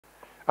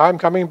I'm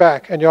coming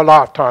back in your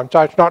lifetime,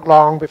 so it's not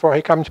long before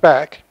he comes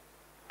back.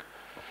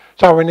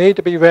 So we need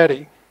to be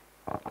ready.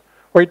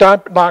 We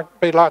don't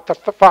be like the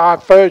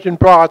 5 virgin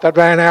brides that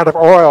ran out of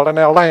oil in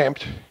their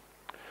lamps.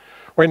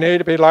 We need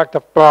to be like the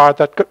bride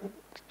that's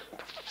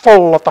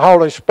full of the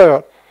Holy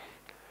Spirit.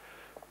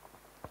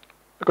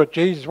 Because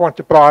Jesus wants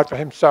a bride for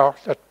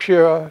himself that's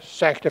pure,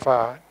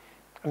 sanctified,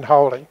 and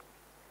holy.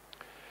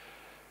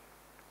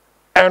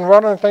 And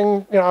one of the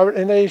things,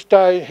 in these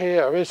days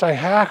here is saying,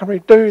 how can we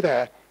do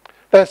that?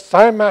 There's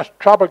so much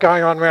trouble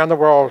going on around the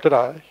world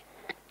today.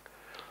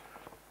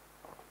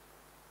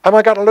 Am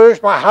I going to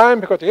lose my home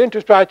because the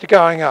interest rates are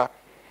going up?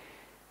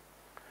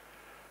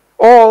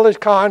 All this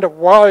kind of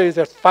worries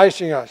that's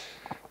facing us.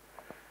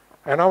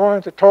 And I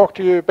wanted to talk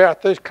to you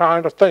about this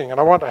kind of thing, and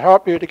I want to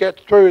help you to get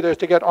through this,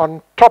 to get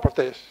on top of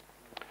this.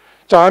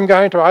 So I'm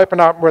going to open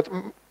up with,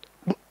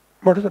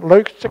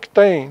 Luke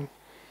 16.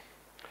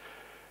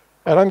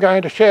 And I'm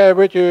going to share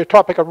with you a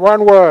topic of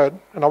one word,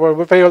 and I will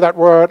reveal that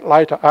word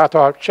later after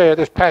I share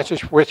this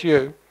passage with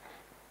you.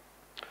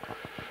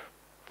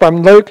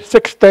 From Luke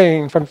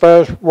 16, from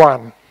verse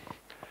 1. And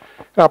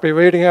I'll be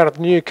reading out of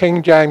the New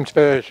King James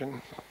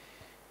Version.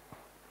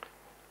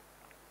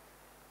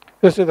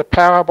 This is the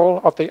parable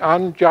of the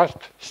unjust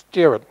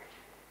steward.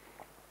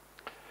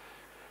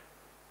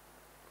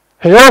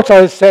 He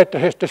also said to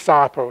his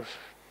disciples,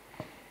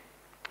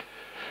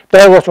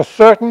 there was a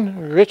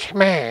certain rich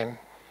man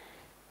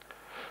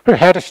who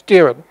had a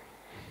steward,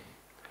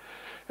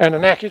 and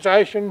an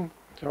accusation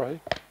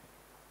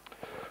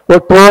was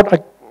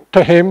brought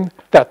to him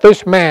that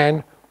this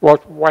man was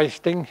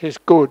wasting his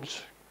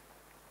goods.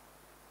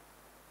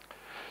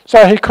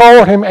 So he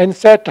called him and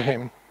said to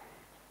him,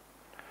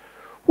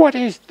 what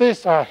is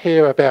this I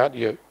hear about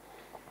you?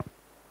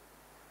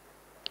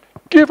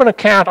 Give an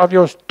account of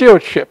your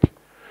stewardship,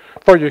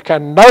 for you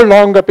can no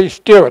longer be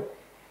steward.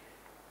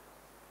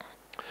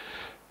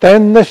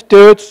 Then the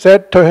steward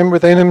said to him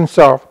within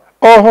himself,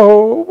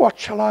 oh, what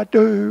shall I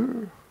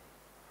do?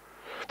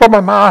 For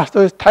my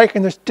master has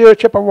taken the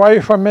stewardship away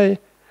from me.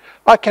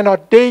 I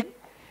cannot dig.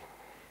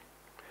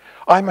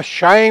 I'm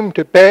ashamed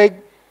to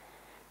beg.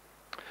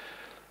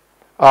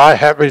 I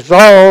have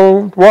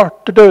resolved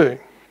what to do,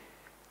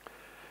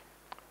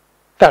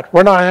 that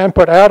when I am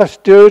put out of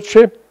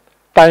stewardship,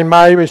 they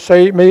may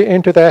receive me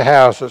into their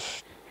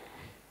houses.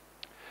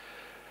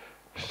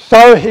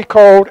 So he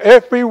called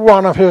every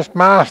one of his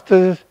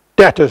master's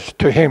debtors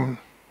to him,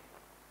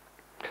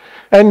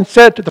 and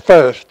said to the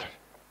first,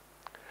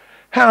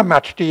 how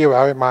much do you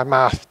owe my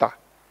master?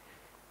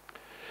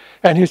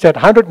 And he said,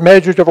 100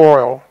 measures of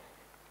oil.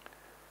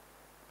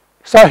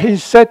 So he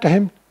said to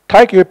him,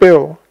 take your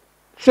bill,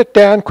 sit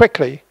down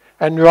quickly,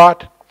 and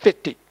write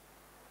 50.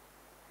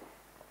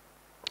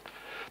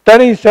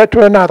 Then he said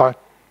to another,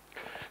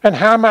 and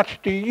how much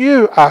do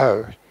you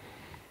owe?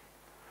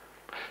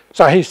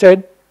 So he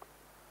said,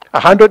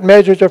 100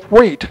 measures of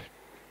wheat.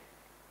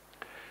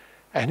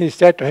 And he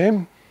said to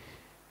him,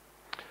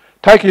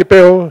 take your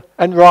bill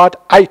and write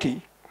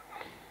 80.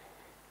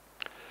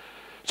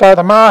 So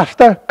the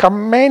master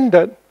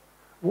commended,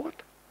 what?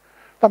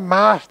 The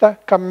master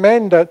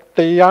commended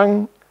the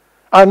young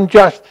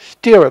unjust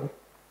steward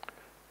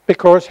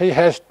because he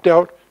has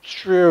dealt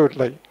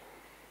shrewdly.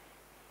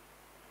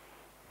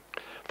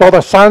 For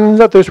the sons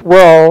of this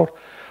world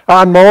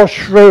are more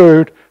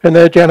shrewd in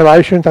their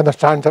generation than the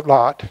sons of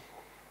light.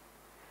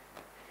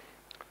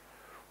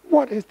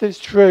 What is this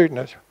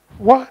shrewdness?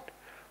 What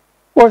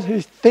was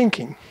his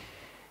thinking?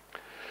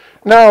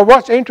 Now,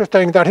 what's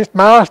interesting that his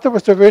master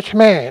was a rich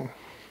man.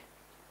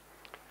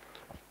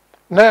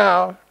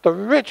 Now, the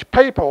rich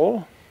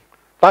people,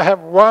 they have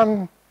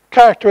one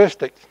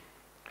characteristic.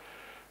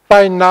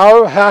 They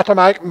know how to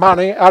make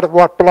money out of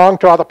what belongs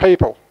to other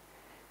people.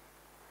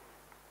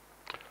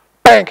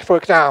 Bank, for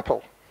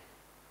example.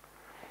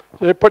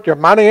 You put your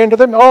money into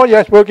them, oh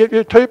yes, we'll give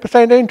you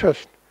 2%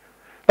 interest.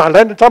 Now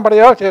lend it to somebody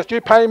else, yes, you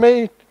pay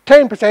me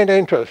 10%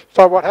 interest.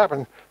 So what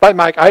happens? They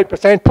make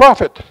 8%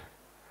 profit.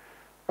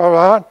 All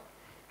right?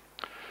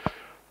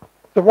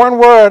 The one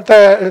word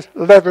there is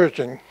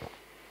leveraging.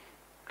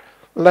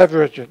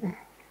 Leveraging.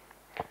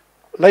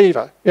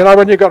 Lever. You know,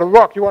 when you've got a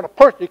rock you want to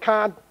push, you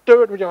can't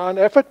do it with your own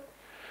effort.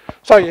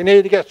 So you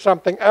need to get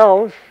something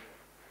else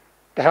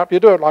to help you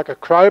do it, like a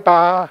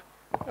crowbar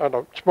and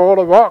a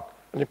smaller rock,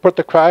 and you put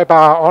the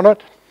crowbar on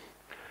it,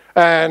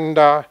 and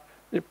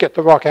you get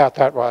the rock out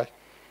that way.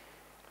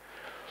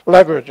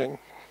 Leveraging.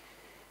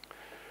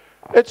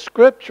 It's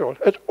scriptural.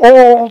 It's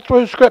all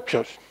through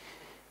scriptures.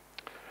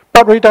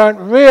 But we don't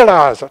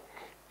realise it,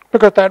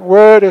 because that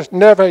word is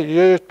never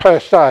used per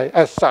se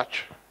as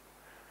such.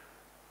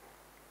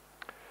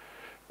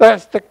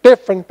 That's the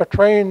difference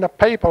between the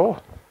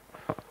people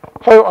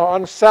who are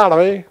on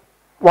salary,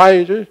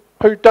 wages,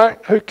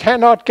 who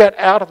cannot get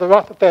out of the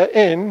rut that they're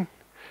in,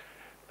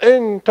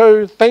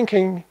 into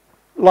thinking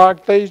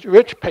like these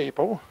rich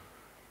people,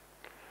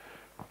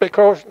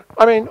 because,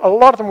 I mean, a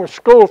lot of them were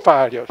school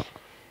failures,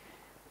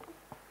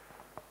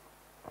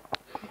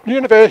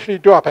 university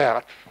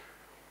dropouts.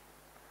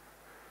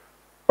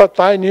 But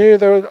they knew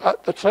there was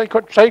the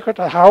secret,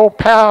 the whole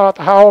power,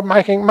 the whole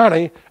making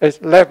money is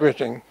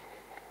leveraging.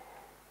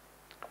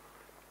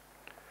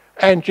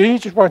 And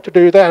Jesus wants to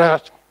do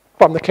that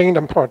from the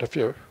kingdom point of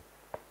view.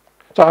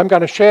 So I'm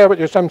going to share with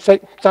you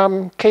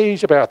some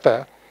keys about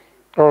that.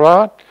 All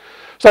right?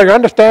 So you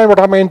understand what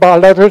I mean by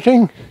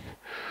leveraging?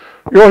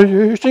 You're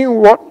using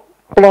what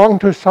belongs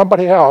to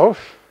somebody else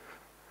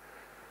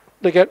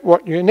to get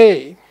what you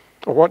need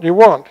or what you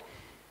want.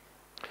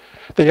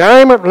 The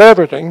aim of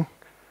leveraging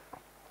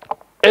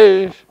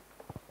is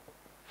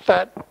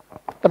that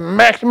the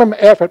maximum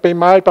effort be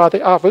made by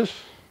the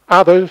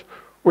others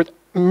with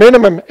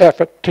minimum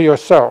effort to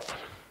yourself.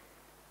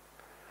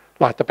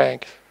 Like the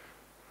banks.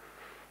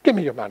 Give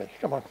me your money,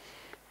 come on.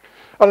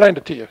 I'll lend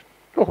it to you.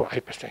 Oh,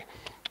 8%.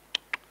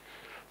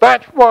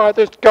 That's why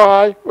this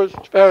guy was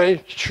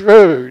very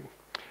shrewd.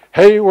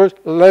 He was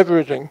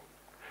leveraging.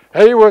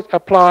 He was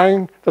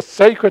applying the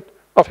secret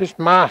of his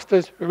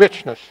master's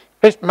richness.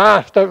 His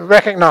master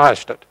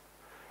recognized it.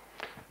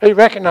 He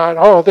recognized,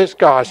 oh, this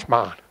guy's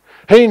smart.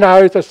 He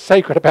knows the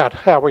secret about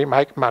how we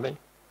make money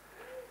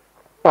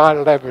by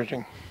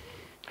leveraging.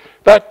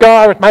 That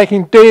guy was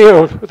making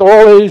deals with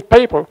all these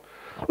people.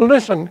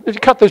 Listen, if you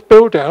cut this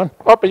bill down,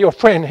 I'll be your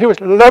friend. He was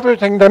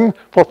leveraging them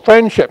for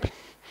friendship.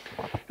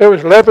 He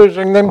was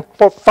leveraging them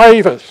for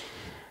favours.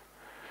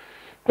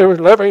 He was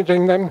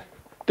leveraging them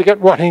to get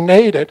what he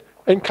needed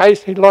in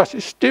case he lost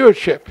his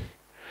stewardship.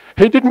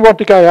 He didn't want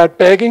to go out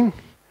begging.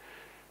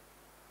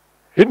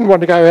 He didn't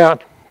want to go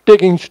out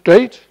digging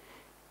streets.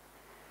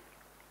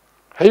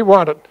 He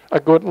wanted a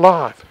good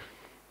life.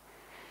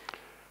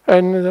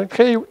 And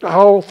the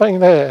whole thing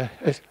there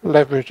is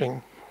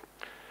leveraging.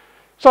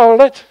 So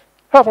let's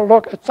have a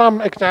look at some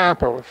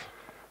examples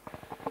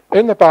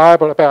in the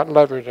Bible about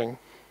leveraging.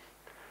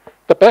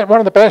 One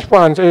of the best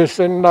ones is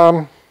in,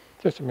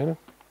 just a minute.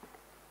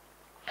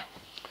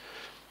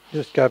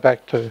 Just go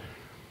back to,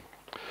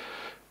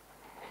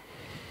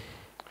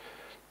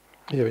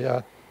 here we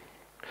are.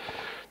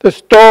 The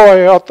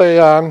story of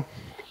the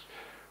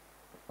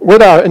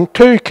widow in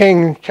 2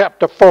 Kings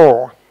chapter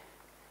 4.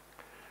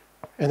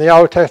 In the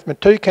Old Testament,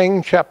 2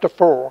 Kings chapter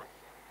 4,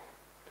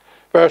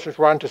 verses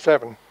 1 to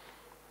 7.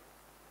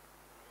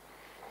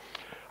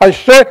 A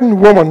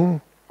certain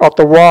woman of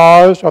the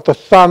wives of the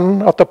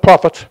son of the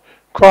prophets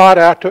cried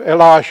out to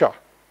Elisha,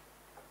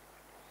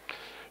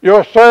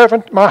 "Your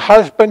servant, my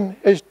husband,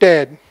 is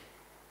dead.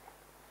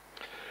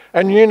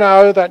 And you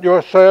know that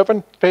your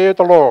servant feared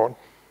the Lord.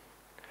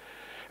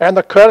 And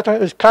the creditor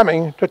is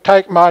coming to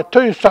take my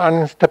 2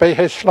 sons to be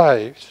his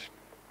slaves."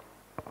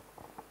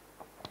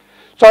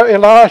 So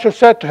Elisha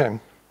said to her,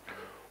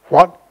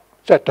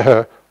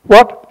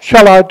 "What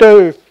shall I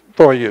do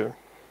for you?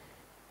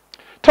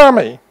 Tell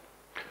me,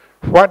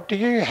 what do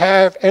you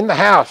have in the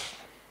house?"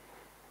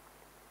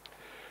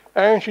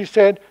 And she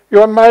said,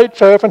 "Your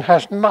maidservant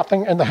has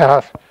nothing in the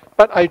house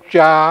but a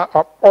jar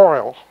of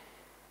oil."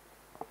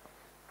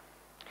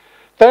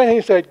 Then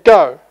he said,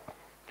 "Go,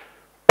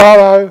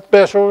 borrow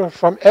vessels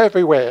from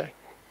everywhere,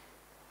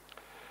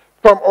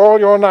 from all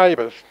your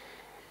neighbours,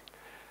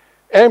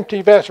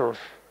 empty vessels.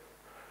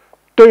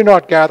 Do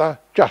not gather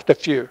just a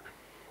few.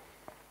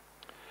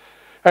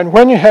 And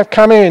when you have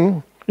come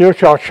in, you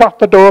shall shut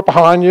the door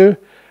behind you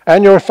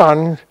and your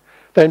sons,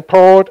 then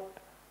pour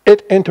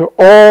it into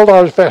all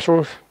those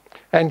vessels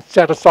and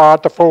set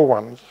aside the full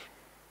ones."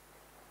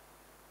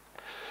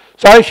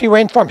 So she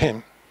went from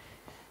him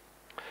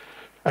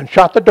and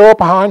shut the door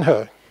behind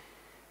her.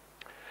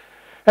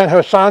 And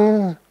her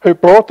son who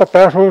brought the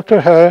vessel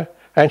to her,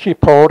 and she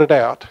poured it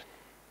out.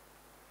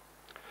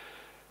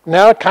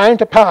 Now it came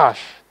to pass,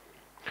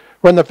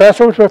 when the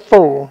vessels were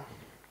full,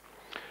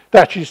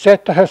 that she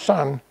said to her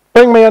son,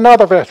 "Bring me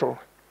another vessel."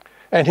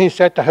 And he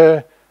said to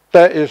her,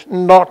 "There is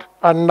not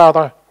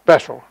another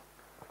vessel."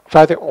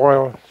 So the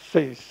oil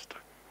ceased.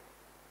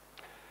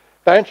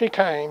 Then she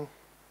came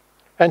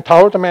and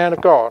told the man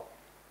of God.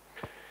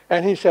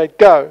 And he said,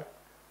 "Go,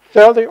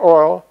 sell the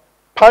oil,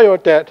 pay your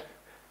debt,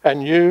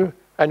 and you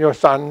and your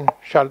son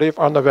shall live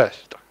on the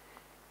rest."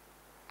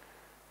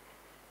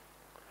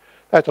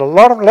 There's a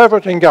lot of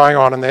leveraging going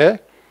on in there,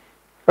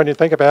 when you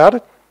think about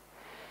it.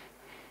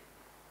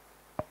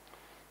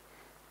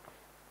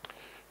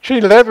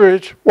 She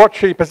leveraged what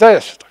she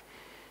possessed.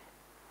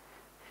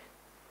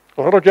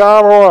 A little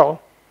jar of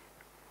oil.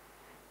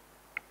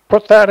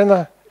 Put that in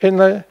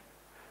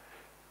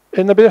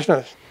the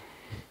business.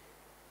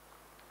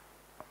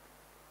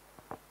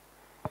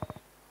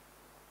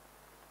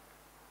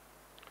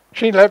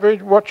 She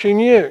leveraged what she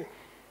knew.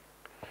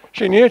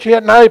 She knew she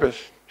had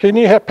neighbours. She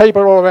knew had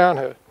people all around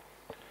her.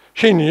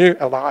 She knew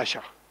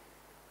Elisha.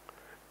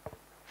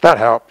 That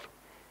helped.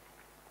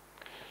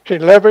 She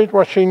leveraged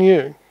what she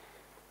knew.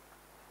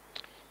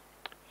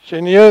 She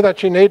knew that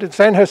she needed to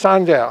send her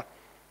sons out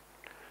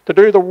to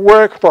do the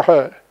work for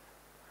her.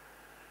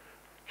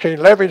 She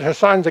leveraged her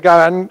sons to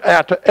go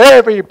out to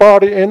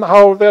everybody in the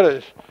whole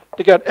village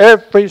to get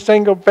every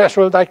single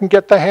vessel they can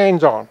get their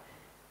hands on.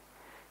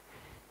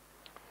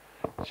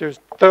 She was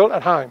still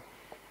at home.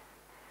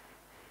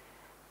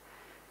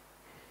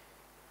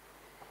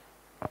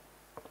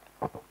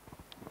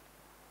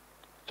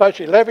 So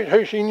she leveraged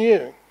who she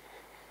knew.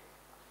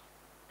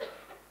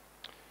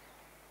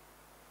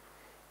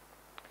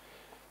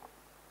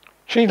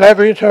 She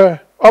leveraged her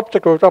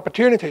obstacles,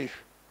 opportunities.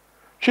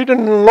 She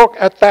didn't look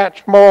at that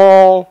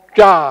small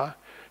jar.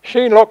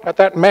 She looked at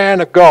that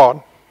man of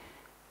God.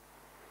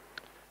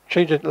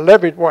 She just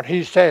leveraged what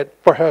he said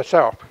for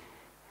herself.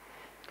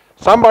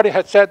 Somebody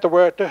had said the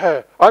word to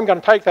her. I'm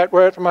going to take that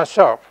word for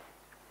myself.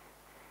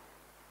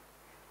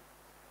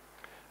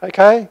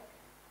 Okay?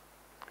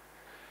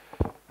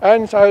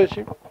 And so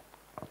she...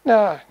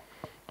 Now,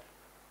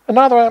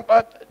 another one,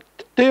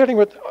 dealing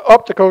with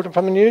obstacles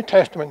from the New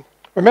Testament.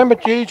 Remember,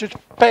 Jesus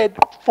fed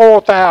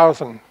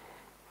 4,000.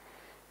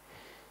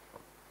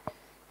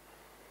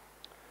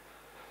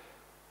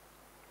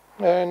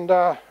 And,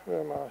 where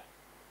am I?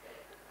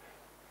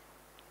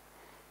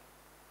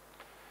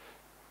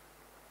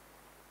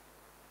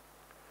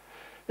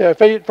 Yeah,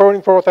 feed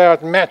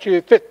 4,000, Matthew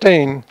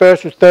 15,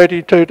 verses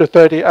 32 to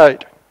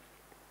 38.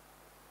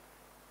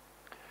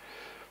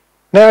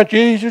 Now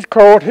Jesus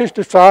called his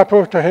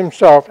disciples to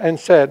himself and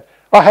said,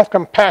 I have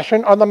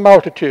compassion on the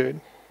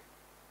multitude,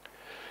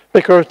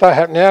 because they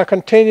have now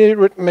continued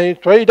with me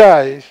 3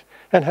 days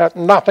and have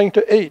nothing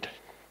to eat.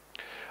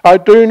 I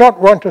do not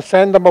want to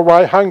send them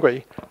away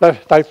hungry,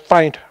 lest they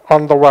faint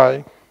on the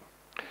way.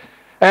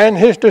 And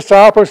his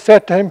disciples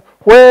said to him,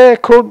 where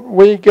could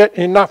we get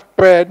enough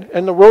bread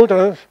in the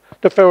wilderness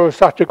to fill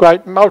such a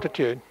great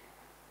multitude?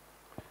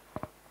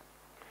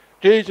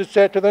 Jesus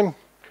said to them,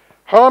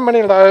 how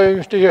many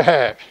loaves do you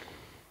have?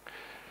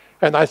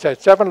 And they said,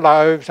 7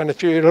 loaves and a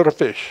few little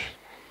fish.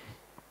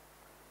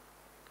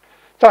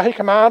 So he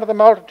commanded the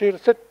multitude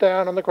to sit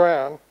down on the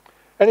ground,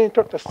 and he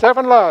took the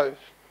 7 loaves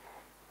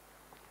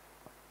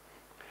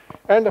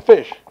and the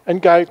fish and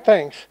gave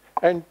thanks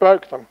and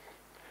broke them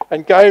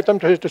and gave them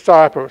to his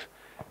disciples,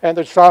 and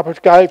the disciples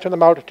gave to the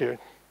multitude.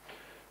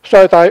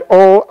 So they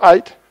all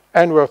ate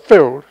and were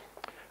filled,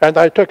 and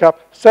they took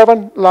up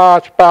 7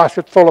 large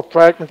baskets full of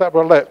fragments that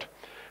were left.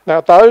 Now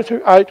those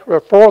who ate were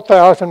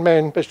 4,000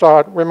 men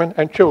beside women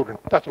and children.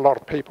 That's a lot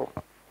of people.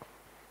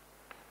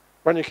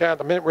 When you count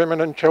the men,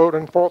 women and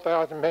children,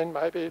 4,000 men,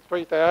 maybe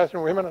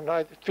 3,000 women, and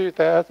maybe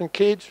 2,000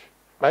 kids,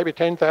 maybe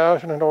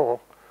 10,000 in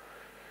all.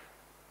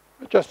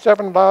 Just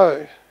 7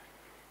 loaves.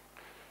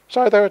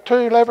 So there were 2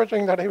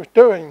 leveraging that he was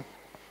doing.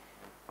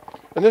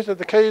 And this is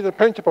the key to the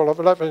principle of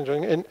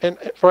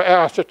leveraging for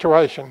our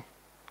situation.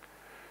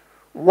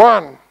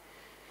 1,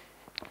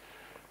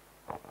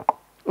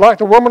 like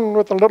the woman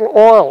with the little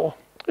oil,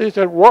 he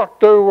said, what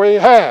do we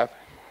have?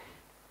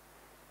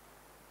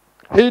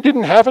 He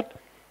didn't have it.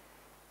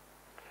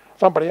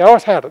 Somebody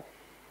else had it.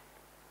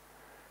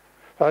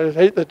 So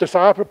the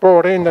disciple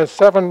brought in the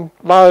 7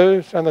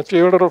 loaves and a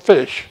few little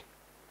fish.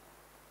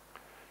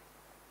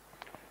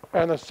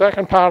 And the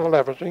second part of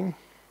leveraging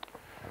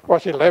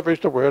was he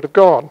leveraged the word of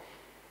God.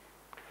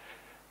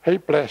 He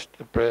blessed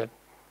the bread.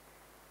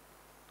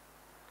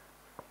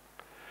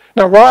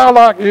 Now, why I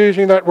like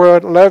using that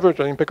word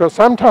leveraging, because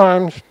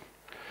sometimes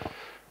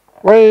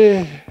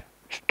we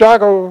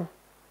struggle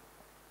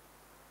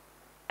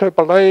to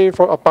believe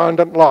for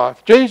abundant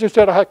life. Jesus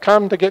said, I have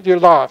come to give you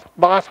life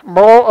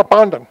more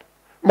abundant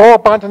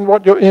than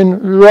what you're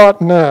in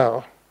right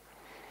now.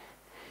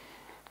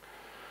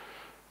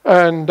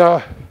 And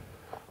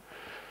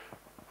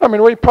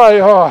we pray,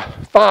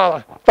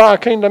 Father, thy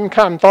kingdom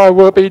come, thy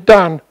will be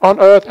done on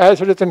earth as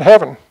it is in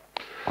heaven.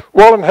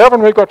 Well, in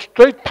heaven we've got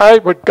streets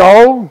paved with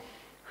gold.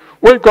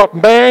 We've got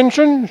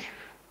mansions,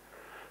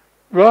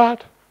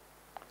 right?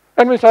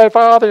 And we say,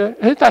 Father,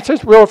 that's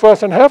his will for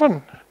us in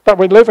heaven, that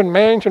we live in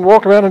mansions,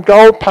 walk around in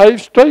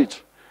gold-paved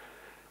streets.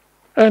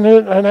 And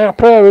our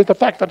prayer is the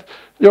fact that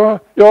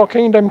your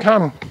kingdom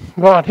come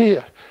right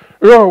here.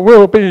 Your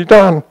will be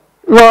done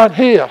right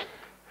here.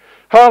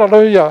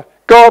 Hallelujah.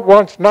 God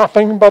wants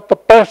nothing but the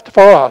best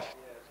for us.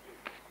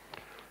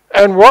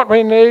 And what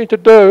we need to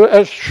do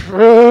as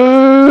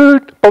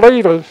shrewd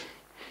believers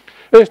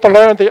is to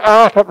learn the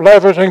art of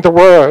leveraging the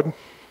word.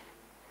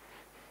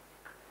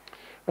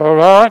 All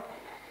right?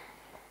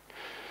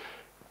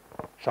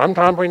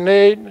 Sometimes we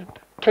need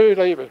 2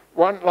 levers.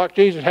 One like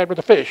Jesus had with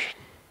the fish.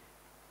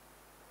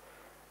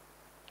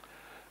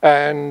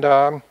 And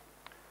so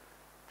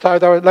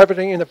they were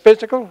leveraging in the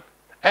physical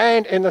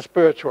and in the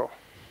spiritual.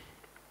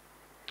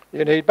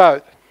 You need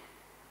both.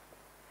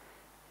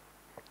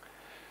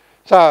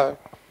 So,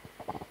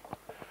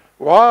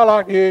 why I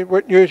like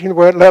using the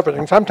word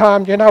leveraging,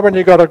 sometimes, when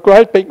you've got a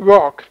great big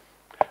rock,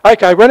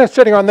 okay, when it's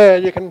sitting on there,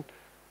 you can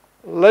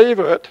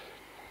lever it,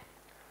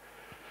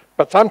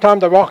 but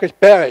sometimes the rock is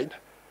buried.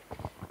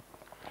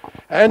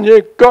 And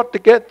you've got to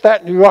get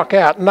that rock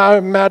out no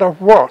matter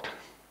what.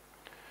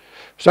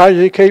 So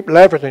you keep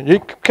leveraging. You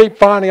keep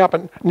finding up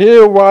a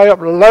new way of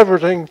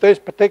leveraging this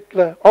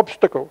particular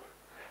obstacle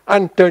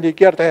until you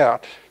get it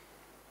out.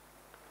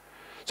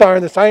 So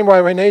in the same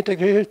way, we need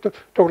to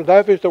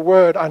leverage the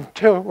word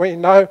until we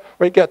know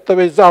we get the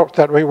result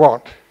that we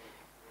want.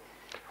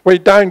 We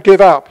don't give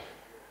up.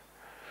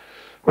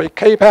 We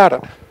keep at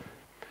it,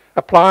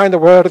 applying the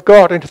word of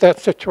God into that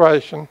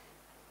situation,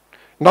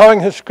 knowing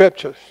his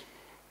scriptures.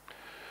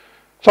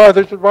 So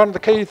this is one of the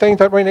key things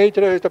that we need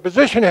to do, is to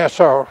position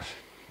ourselves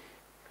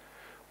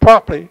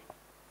properly.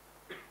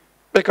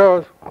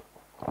 Because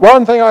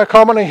one thing I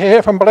commonly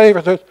hear from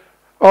believers is,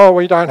 oh,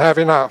 we don't have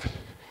enough.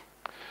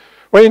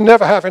 We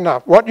never have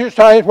enough. What you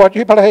say is what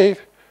you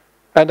believe,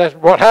 and that's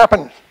what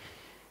happens.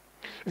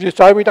 If you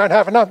say we don't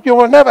have enough, you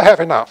will never have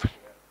enough.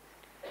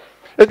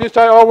 If you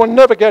say, oh, we'll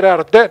never get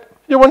out of debt,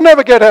 you will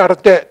never get out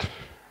of debt.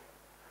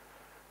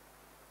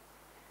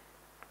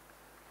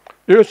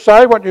 You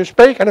say what you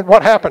speak, and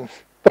what happens?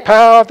 The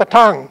power of the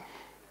tongue.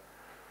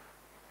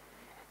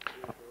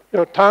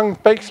 Your tongue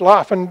speaks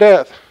life and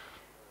death.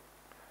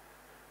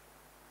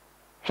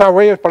 So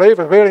we as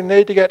believers really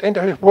need to get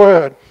into His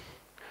Word.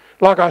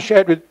 Like I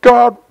shared with,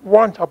 God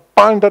wants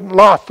abundant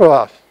life for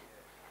us.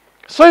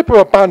 Super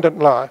abundant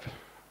life.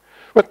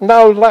 With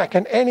no lack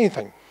in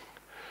anything.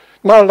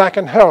 No lack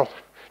in health.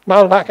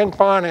 No lack in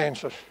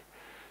finances.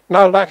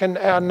 No lack in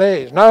our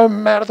needs. No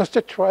matter the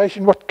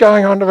situation, what's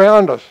going on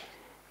around us.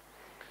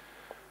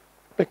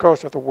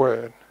 Because of the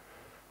Word.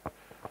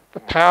 The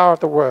power of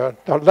the Word.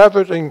 The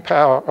leveraging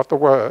power of the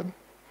Word.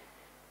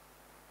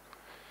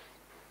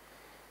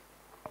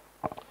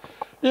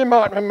 You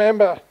might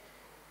remember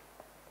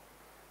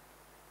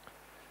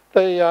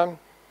the,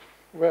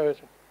 where is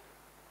it?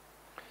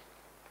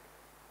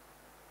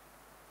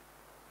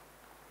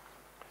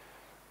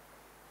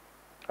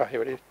 Oh,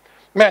 here it is.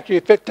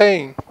 Matthew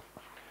 15.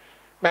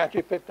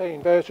 Matthew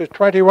 15, verses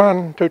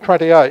 21 to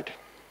 28.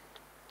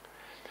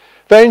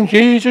 Then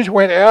Jesus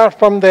went out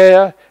from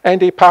there and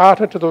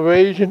departed to the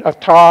region of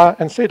Tyre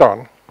and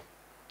Sidon.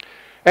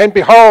 And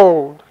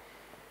behold,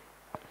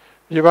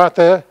 you right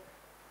there?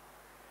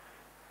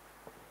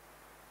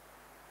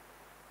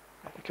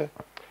 Okay.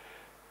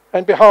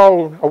 And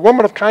behold, a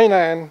woman of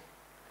Canaan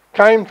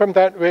came from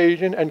that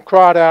region and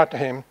cried out to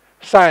him,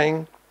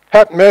 saying,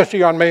 have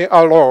mercy on me,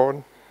 O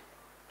Lord,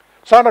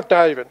 Son of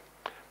David.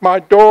 My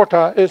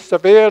daughter is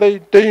severely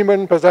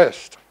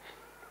demon-possessed.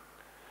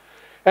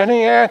 And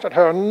he answered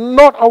her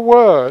not a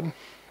word.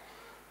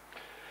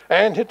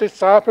 And his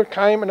disciples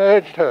came and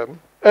urged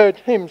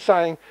him,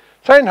 saying,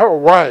 send her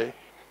away,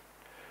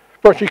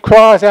 for she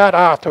cries out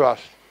after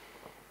us.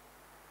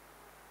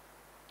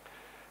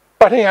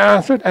 But he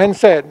answered and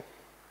said,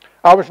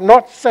 I was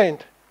not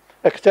sent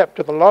except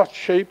to the lost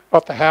sheep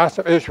of the house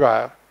of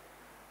Israel.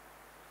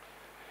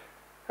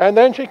 And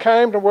then she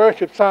came to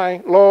worship,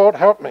 saying, Lord,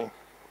 help me.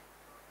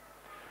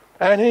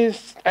 And he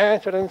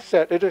answered and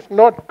said, it is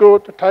not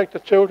good to take the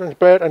children's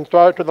bread and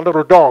throw it to the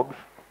little dogs.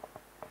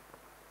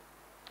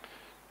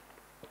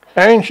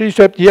 And she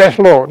said, yes,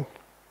 Lord.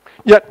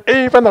 Yet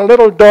even the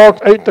little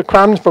dogs eat the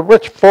crumbs for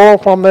which fall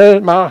from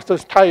their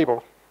master's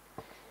table.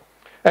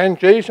 And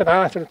Jesus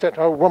answered and said,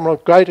 O woman,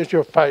 great is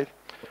your faith.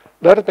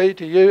 Let it be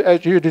to you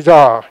as you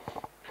desire.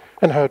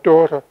 And her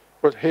daughter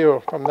was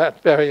healed from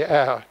that very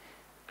hour.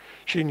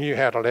 She knew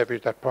how to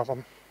leverage that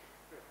problem.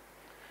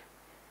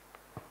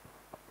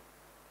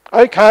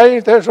 Okay,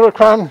 there's little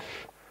crumbs.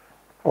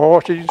 Oh,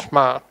 she's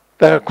smart.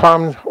 There are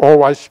crumbs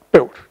always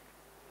spilt.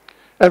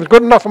 And it was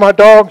good enough for my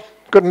dogs,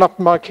 good enough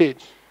for my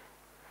kids.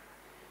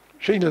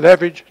 She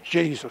leveraged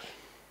Jesus.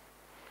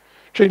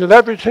 She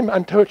leveraged him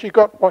until she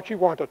got what she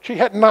wanted. She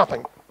had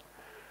nothing.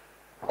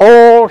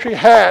 All she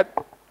had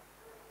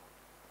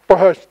for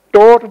her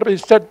daughter to be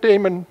set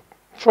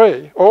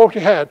demon-free, all she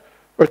had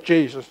was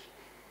Jesus.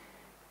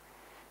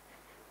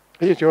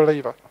 Here's your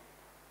lever.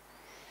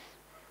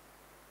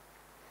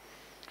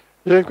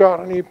 You've got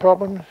any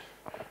problems,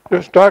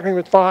 you're struggling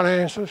with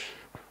finances,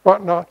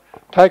 whatnot,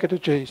 take it to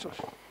Jesus.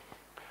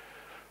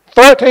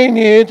 13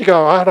 years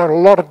ago, I had a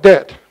lot of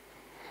debt.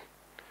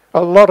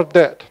 A lot of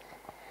debt.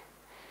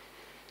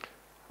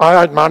 I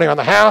owed money on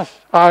the house,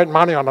 I owed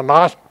money on a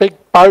nice big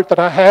boat that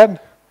I had,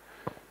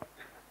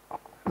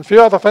 and a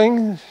few other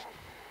things.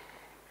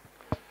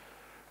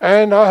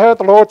 And I heard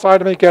the Lord say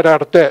to me, get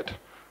out of debt.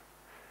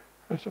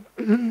 I said,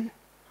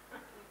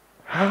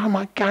 how am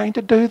I going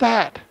to do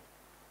that?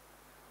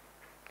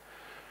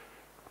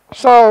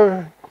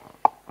 So,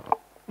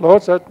 the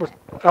Lord said,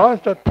 I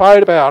just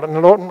prayed about it,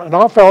 and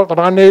I felt that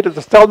I needed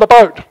to sell the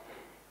boat.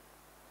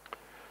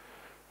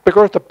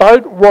 Because the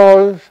boat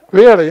was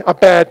really a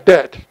bad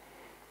debt.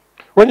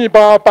 When you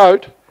buy a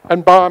boat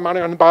and borrow money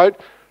on the boat,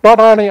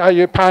 not only are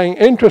you paying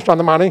interest on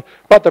the money,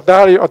 but the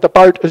value of the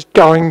boat is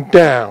going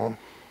down.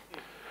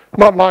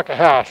 Not like a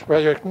house, where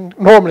you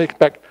normally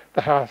expect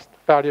the house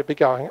value to be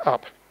going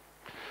up.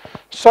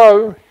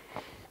 So,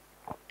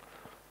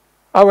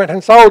 I went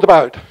and sold the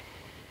boat.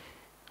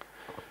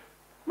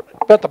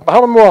 But the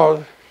problem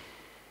was,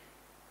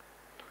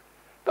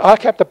 I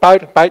kept the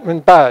boat at Bateman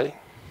Bay.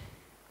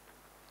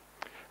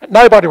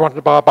 Nobody wanted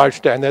to buy boats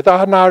down there. There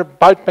had no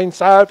boat been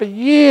sailed for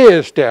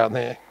years down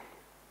there.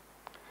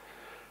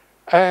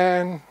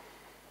 And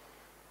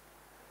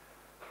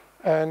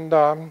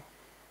so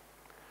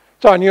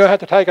I knew I had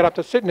to take it up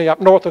to Sydney,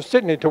 up north of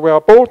Sydney, to where I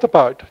bought the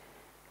boat.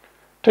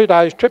 2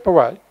 days trip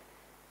away.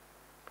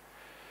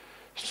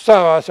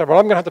 So I said, well,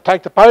 I'm going to have to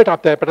take the boat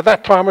up there. But at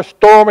that time it was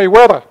stormy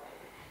weather.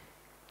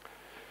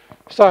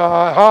 So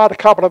I hired a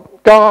couple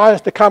of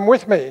guys to come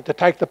with me to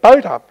take the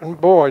boat up. And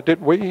boy,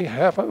 did we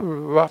have a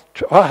rough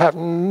trip. I have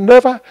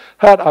never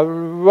had a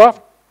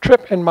rough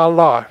trip in my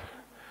life.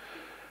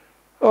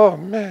 Oh,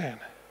 man.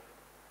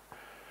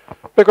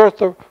 Because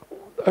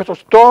there's a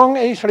strong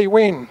easterly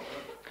wind,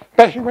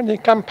 especially when you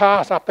come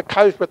past up the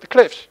coast with the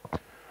cliffs.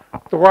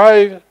 The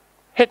waves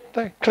hit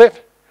the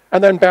cliff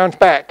and then bounce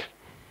back.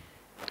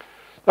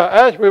 So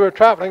as we were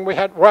travelling, we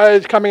had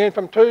waves coming in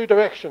from two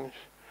directions,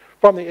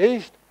 from the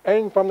east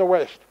and from the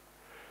west.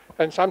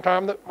 And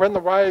sometimes when the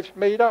waves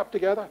meet up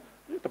together,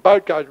 the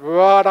boat goes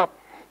right up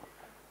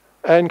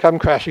and come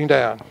crashing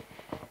down.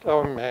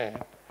 Oh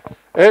man,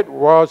 it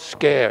was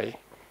scary.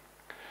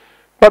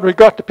 But we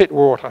got to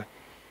Pittwater.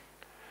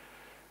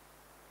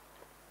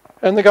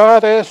 And the guy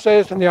there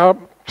says, and the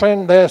old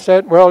friend there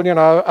said, well, you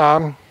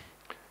know,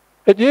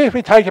 it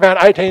usually takes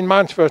about 18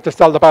 months for us to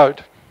sell the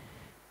boat.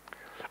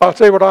 I'll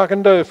see what I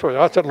can do for you.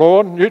 I said,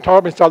 Lord, you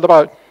told me to sell the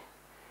boat.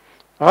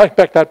 I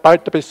expect that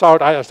boat to be sold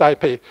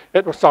ASAP.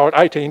 It was sold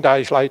 18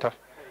 days later.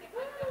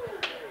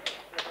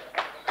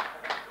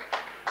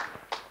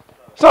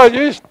 So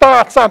you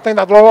start something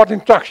that the Lord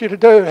instructs you to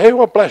do, He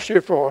will bless you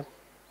for it.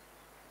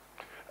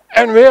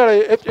 And really,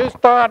 if you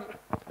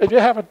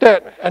have a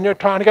debt and you're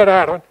trying to get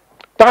out of it,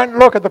 don't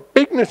look at the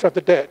bigness of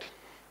the debt.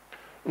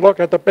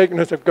 Look at the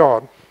bigness of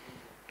God.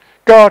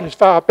 God is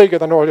far bigger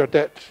than all your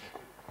debts.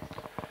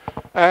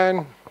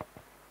 And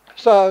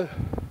so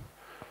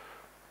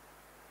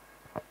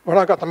when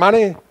I got the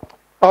money,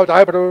 I was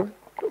able to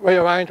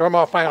rearrange all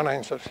my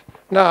finances.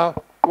 Now,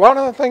 one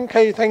of the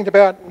key things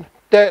about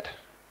debt,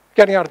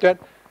 getting out of debt,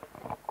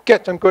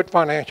 get some good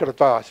financial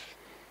advice.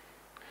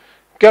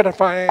 Get a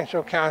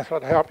financial counsellor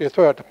to help you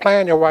through it, to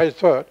plan your ways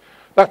through it.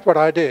 That's what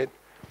I did.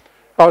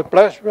 I was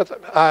blessed with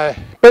a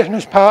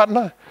business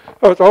partner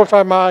who was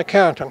also my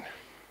accountant.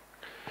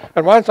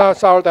 And once I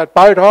sold that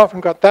boat off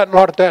and got that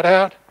lot of debt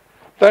out,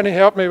 then he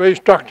helped me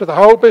restructure the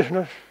whole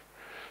business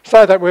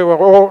so that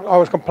I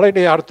was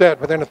completely out of debt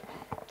within a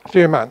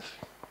few months.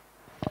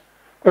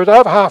 It was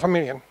over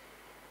 $500,000.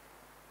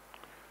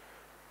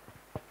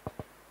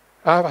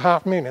 Over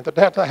 $500,000. The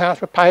debt of the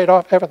house was paid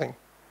off, everything.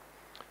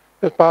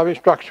 Just by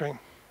restructuring.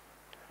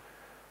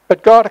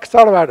 But God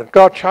accelerated.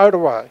 God showed a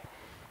way.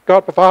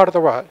 God provided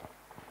the way.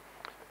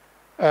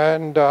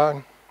 And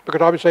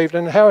because I received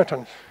an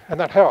inheritance, and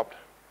that helped.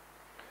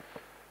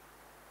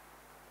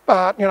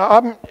 But, you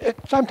know,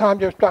 sometimes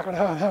you're struggling,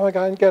 how am I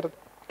going to get it?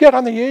 Get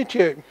on the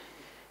YouTube.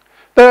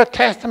 There are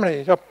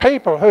testimonies of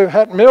people who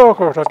had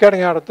miracles of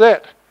getting out of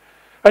debt.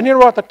 And you know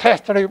what the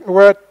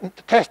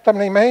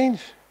testimony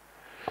means?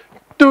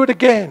 Do it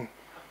again.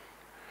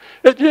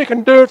 If you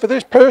can do it for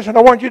this person,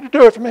 I want you to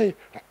do it for me.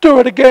 Do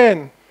it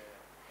again.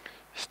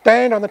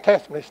 Stand on the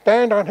testimony.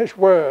 Stand on His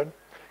word.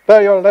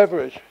 They're your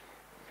leverage.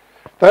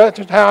 That's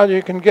just how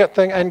you can get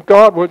things, and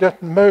God will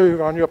just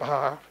move on your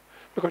behalf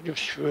because you're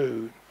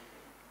shrewd.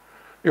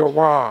 You're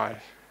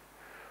wise.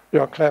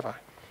 You're clever.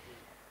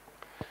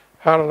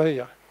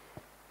 Hallelujah.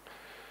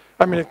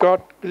 I mean, if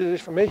God did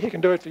this for me, He can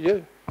do it for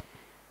you.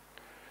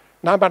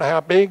 No matter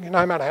how big,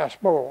 no matter how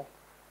small.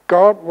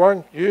 God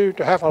wants you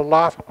to have a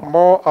life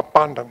more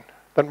abundant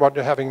than what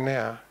you're having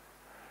now.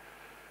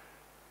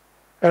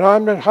 And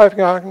I'm just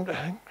hoping I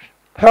can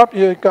help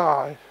you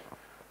guys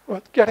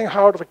with getting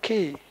hold of a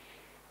key.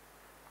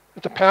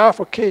 It's a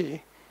powerful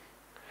key.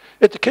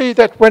 It's a key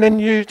that when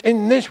used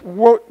in this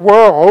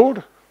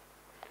world,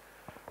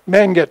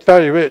 men get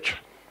very rich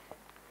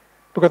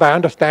because they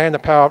understand the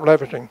power of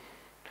leveraging.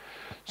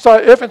 So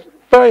if it's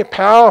very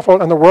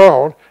powerful in the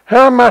world,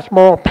 how much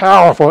more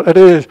powerful it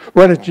is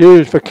when it's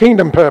used for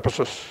kingdom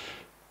purposes.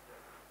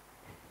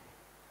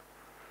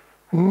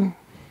 He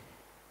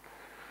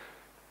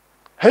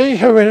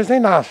who is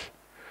in us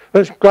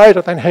is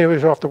greater than he who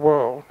is of the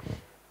world.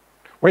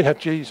 We have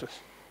Jesus.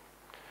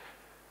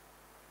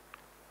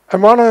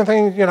 And one of the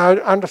things, you know,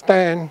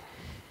 understand,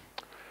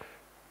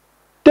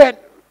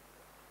 debt,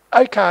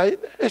 okay,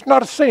 it's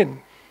not a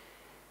sin.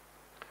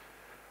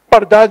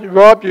 But it does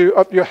rob you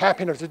of your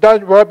happiness. It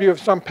does rob you of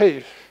some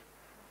peace.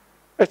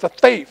 It's a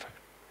thief.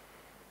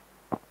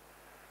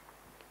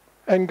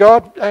 And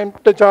God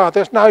desires,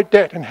 there's no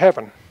debt in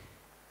heaven.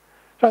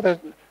 So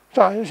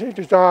His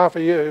desire for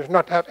you is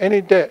not to have any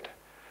debt.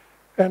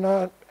 And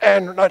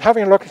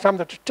having a look at some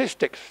of the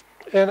statistics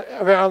in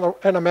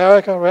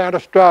America, around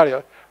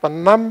Australia, the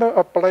number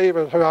of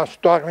believers who are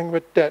struggling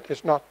with debt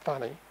is not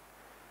funny.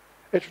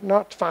 It's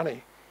not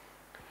funny.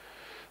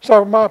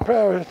 So my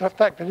prayer is the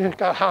fact that you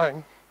go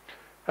home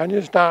and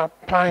you start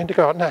praying to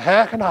God, now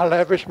how can I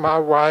leverage my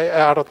way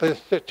out of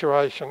this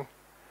situation?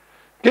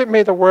 Give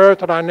me the words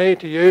that I need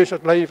to use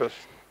as levers.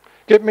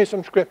 Give me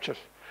some scriptures.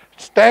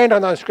 Stand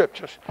on those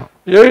scriptures.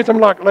 Use them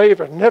like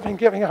levers, never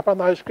giving up on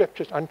those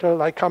scriptures until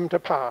they come to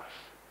pass.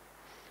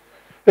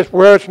 His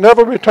words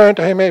never return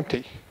to Him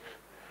empty.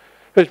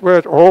 His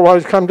word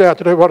always comes out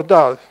to do what it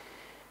does.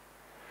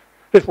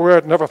 His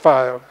word never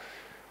fails.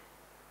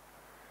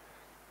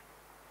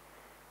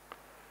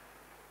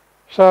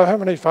 So,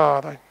 Heavenly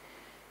Father,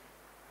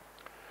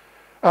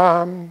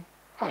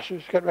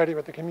 ushers, get ready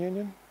with the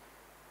communion.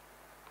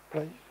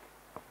 please.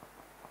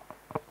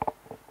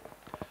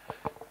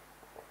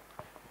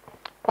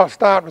 I'll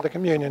start with the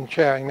communion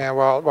sharing now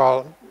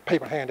while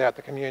people hand out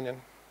the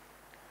communion.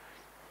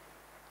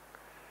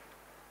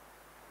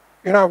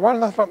 You know,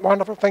 one of the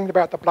wonderful things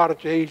about the blood of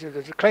Jesus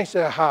is it cleanses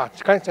our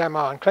hearts, cleanses our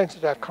mind,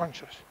 cleanses our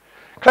conscience,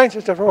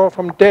 cleanses us all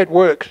from dead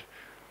works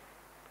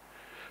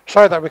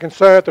so that we can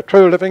serve the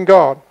true living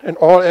God in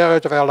all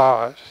areas of our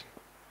lives.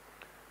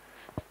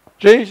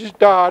 Jesus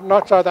died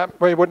not so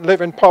that we would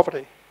live in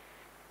poverty.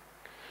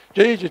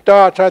 Jesus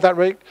died so that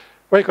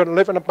we could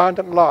live an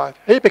abundant life.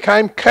 He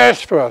became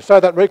cursed for us so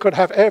that we could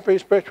have every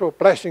spiritual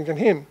blessing in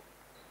Him.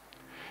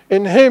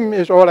 In Him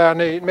is all our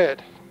need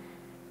met.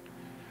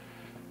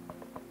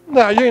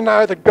 Now, you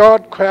know that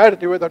God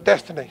created you with a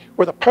destiny,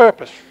 with a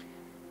purpose.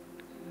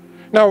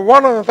 Now,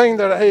 one of the things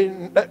that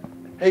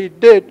He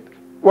did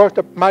was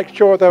to make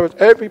sure there was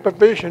every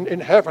provision in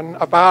heaven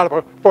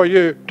available for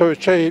you to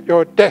achieve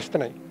your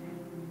destiny.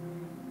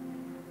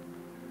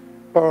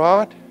 All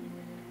right?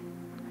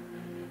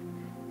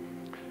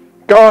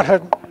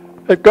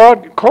 If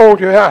God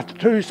called you out to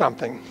do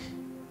something,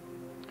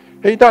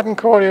 He doesn't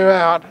call you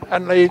out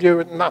and leave you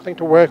with nothing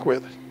to work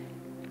with.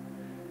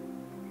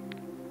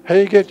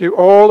 He gives you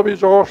all the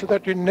resources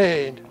that you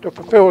need to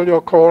fulfill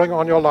your calling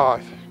on your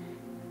life.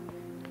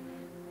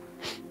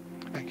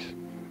 Thanks.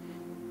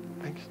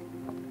 Thanks.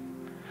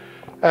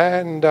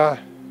 And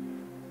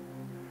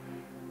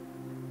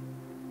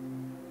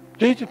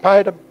Jesus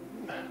paid a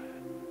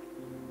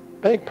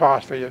big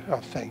price for you. Oh,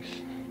 thanks.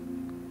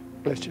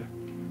 Bless you.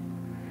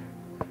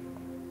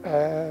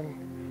 And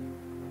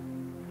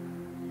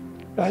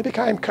He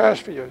became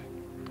cursed for you.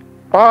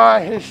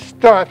 By His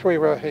stripes we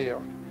were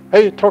healed.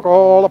 He took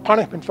all the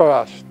punishment for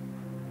us.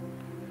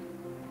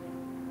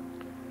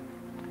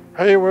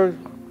 He was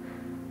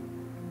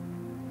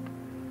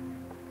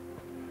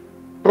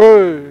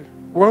bruised,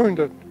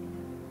 wounded,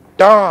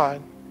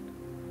 died,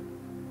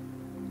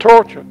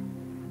 tortured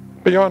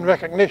beyond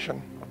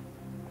recognition.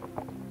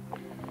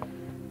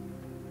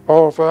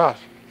 All for us,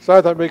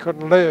 so that we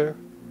could live.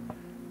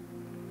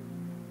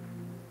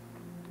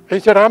 He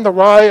said, I'm the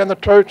way and the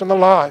truth and the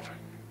life.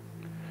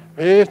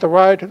 He is the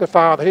way to the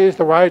Father. He is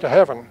the way to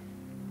heaven.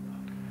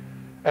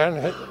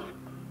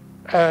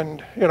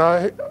 And you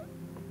know,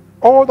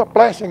 all the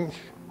blessings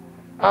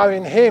are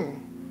in Him.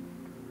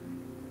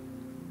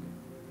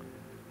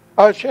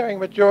 I was sharing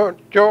with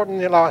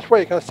Jordan last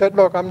week, and I said,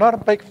 look, I'm not a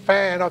big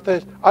fan of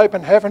this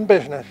open heaven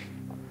business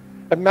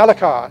in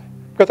Malachi,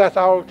 because that's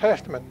Old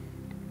Testament.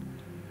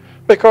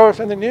 Because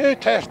in the New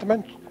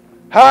Testament,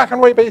 how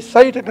can we be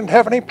seated in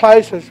heavenly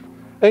places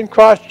in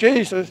Christ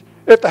Jesus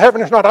if the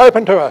heaven is not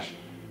open to us?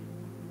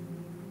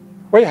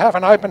 We have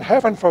an open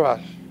heaven for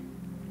us.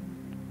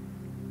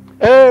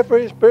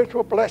 Every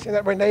spiritual blessing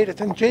that we need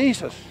is in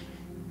Jesus.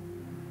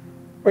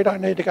 We don't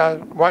need to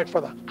go wait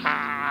for the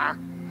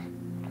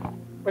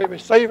We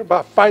receive it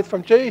by faith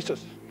from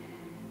Jesus.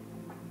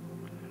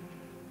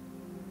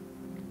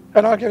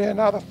 And I'll give you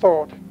another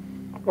thought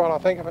while I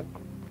think of it.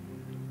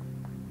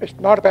 It's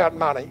not about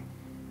money.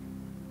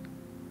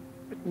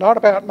 It's not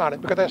about money,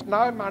 because there's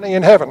no money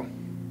in heaven.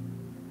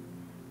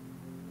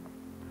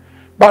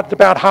 But it's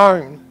about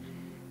home.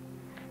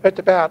 It's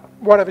about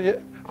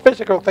whatever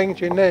physical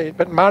things you need,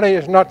 but money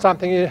is not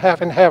something you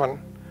have in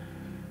heaven.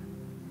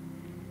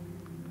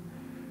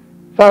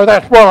 So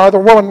that's why the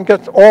woman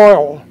gets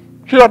oil.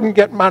 She doesn't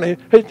get money.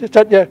 He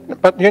said, yeah,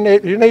 but you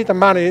need the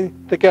money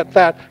to get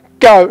that.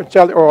 Go and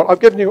sell the oil. I've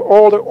given you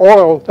all the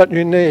oil that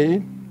you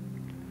need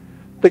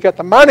to get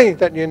the money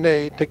that you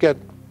need to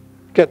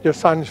get your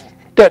son's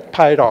debt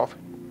paid off.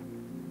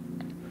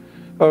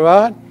 All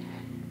right?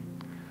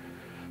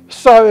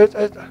 So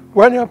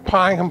when you're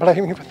praying and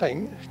believing for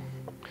things,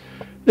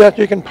 yes,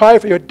 you can pray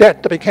for your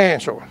debt to be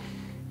cancelled.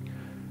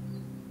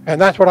 And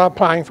that's what I'm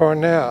praying for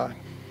now.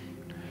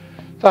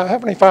 So,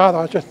 Heavenly Father,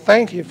 I just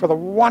thank you for the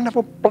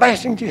wonderful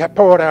blessings you have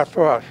poured out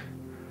for us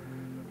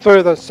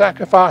through the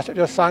sacrifice of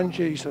your Son,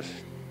 Jesus.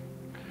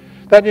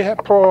 That you have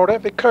poured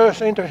every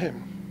curse into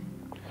Him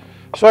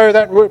so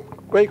that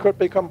we could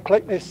be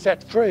completely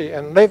set free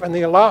and live in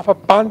the life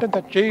abundant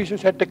that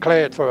Jesus had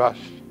declared for us.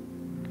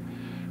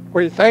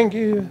 We thank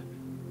you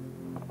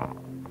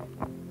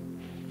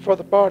for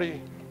the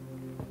body,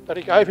 that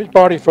He gave His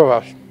body for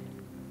us.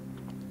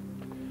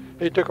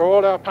 He took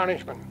all our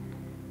punishment.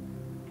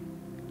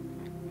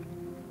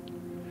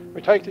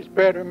 We take this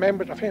bread in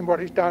remembrance of Him, what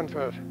He's done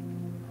for us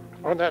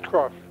on that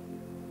cross.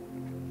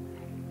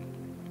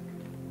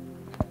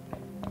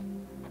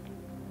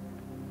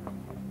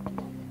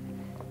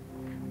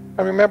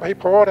 And remember, He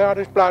poured out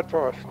His blood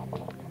for us.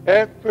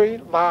 Every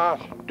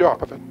last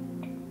drop of it.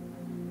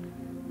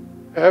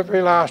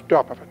 Every last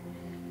drop of it.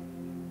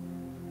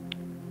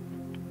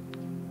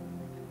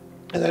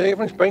 And they're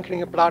even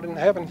sprinkling of blood in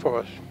heaven for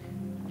us.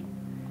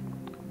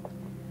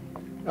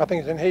 I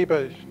think it's in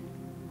Hebrews.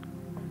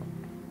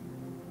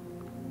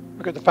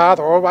 Because the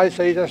Father always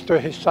sees us through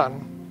His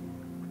Son.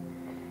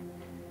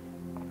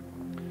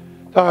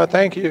 So I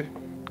thank you,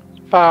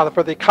 Father,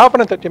 for the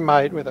covenant that you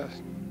made with us.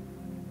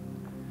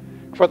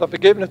 for the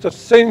forgiveness of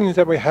sins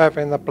that we have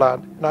in the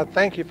blood. And I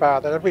thank you,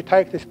 Father, that if we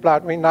take this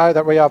blood, we know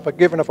that we are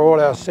forgiven of all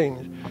our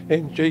sins.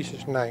 In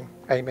Jesus' name,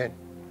 amen.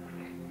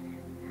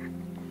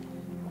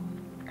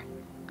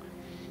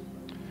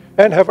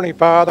 And Heavenly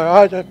Father,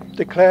 I just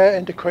declare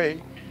and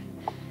decree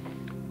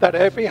that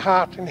every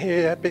heart in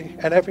here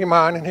and every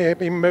mind in here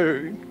be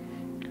moved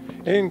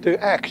into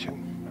action.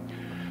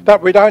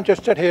 That we don't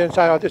just sit here and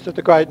say, oh, this is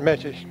a great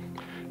message.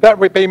 That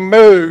we be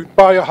moved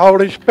by your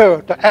Holy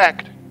Spirit to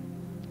act,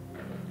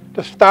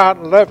 to start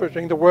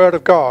leveraging the Word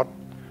of God,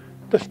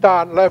 to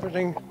start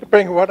leveraging, to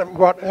bring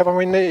whatever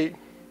we need,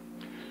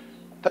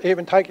 to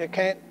even take your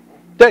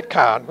debt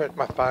card. Where's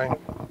my phone?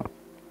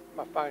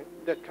 My phone,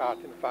 debt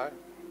card's in the phone.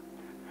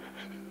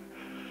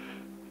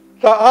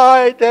 So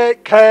I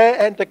declare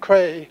and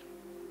decree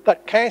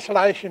that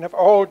cancellation of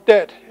all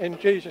debt in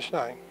Jesus'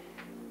 name.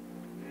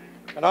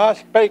 And I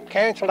speak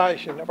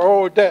cancellation of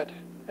all debt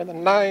in the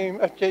name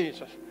of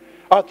Jesus.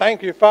 I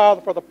thank you, Father,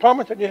 for the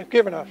promise that you have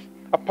given us,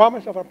 a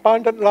promise of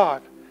abundant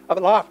life, of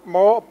a life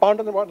more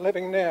abundant than what we're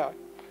living now.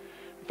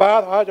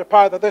 Father, I just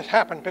pray that this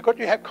happens because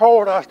you have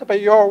called us to be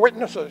your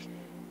witnesses.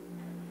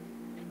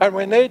 And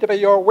we need to be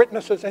your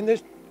witnesses in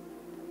this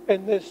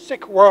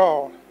sick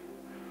world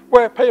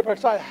where people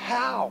say,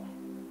 how?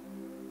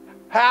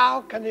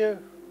 How can you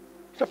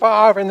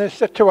survive in this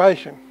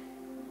situation?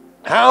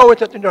 How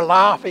is it that you're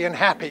laughing and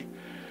happy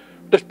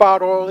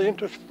despite all the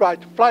interest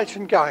rate,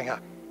 inflation going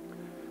up?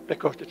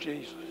 Because of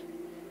Jesus.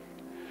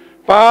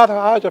 Father,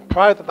 I just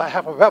pray that they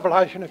have a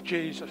revelation of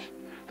Jesus,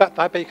 that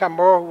they become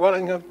more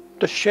willing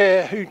to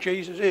share who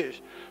Jesus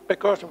is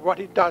because of what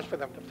he does for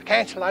them. The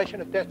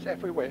cancellation of debts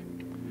everywhere,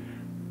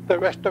 the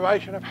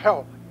restoration of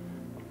health,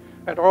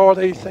 and all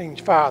these things,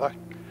 Father.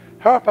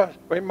 Help us,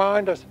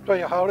 remind us through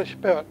your Holy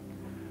Spirit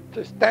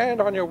to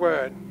stand on your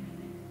word,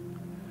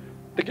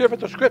 to give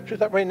us the scriptures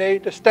that we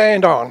need to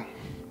stand on,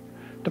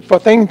 for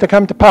things to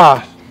come to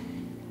pass.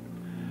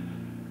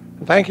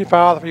 And thank you,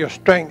 Father, for your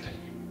strength.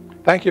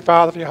 Thank you,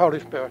 Father, for your Holy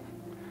Spirit.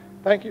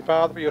 Thank you,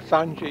 Father, for your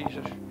Son,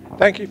 Jesus.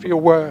 Thank you for your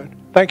word.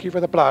 Thank you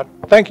for the blood.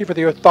 Thank you for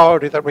the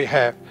authority that we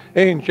have.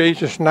 In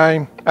Jesus'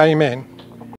 name, amen.